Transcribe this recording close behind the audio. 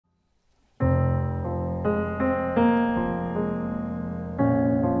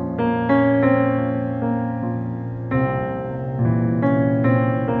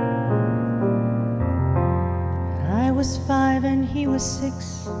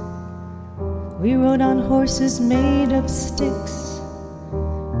We rode on horses made of sticks.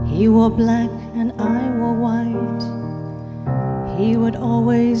 He wore black and I wore white. He would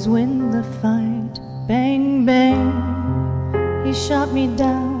always win the fight. Bang, bang, he shot me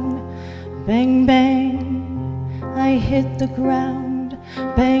down. Bang, bang, I hit the ground.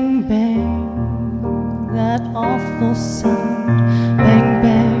 Bang, bang, that awful sound. Bang,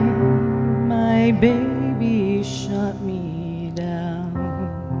 bang, my baby shot me down.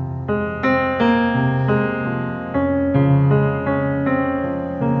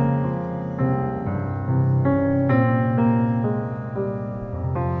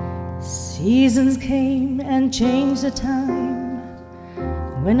 Seasons came and changed the time.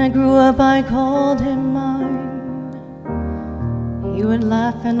 When I grew up I called him mine. He would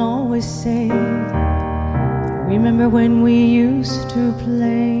laugh and always say, remember when we used to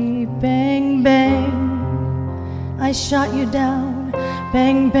play? Bang, bang, I shot you down.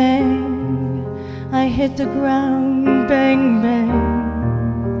 Bang, bang, I hit the ground. Bang,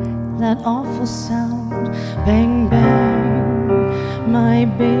 bang, that awful sound. Bang, bang, my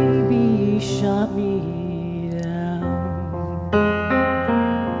baby shot me down.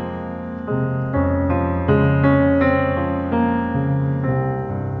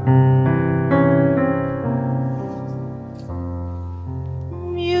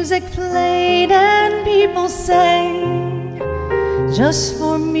 Music played and people sang. Just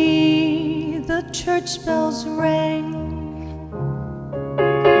for me the church bells rang.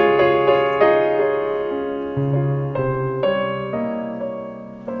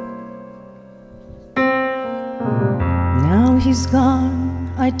 Now he's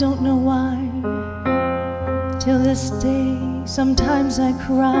gone, I don't know why. Till this day sometimes I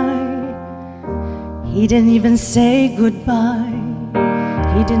cry. He didn't even say goodbye.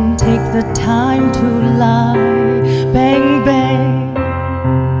 He didn't take the time to lie. Bang, bang,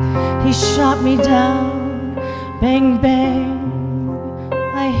 he shot me down. Bang, bang,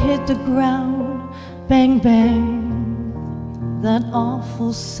 I hit the ground. Bang, bang, that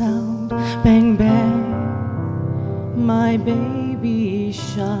awful sound. Bang, bang, my baby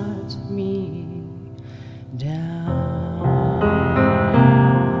shot me down.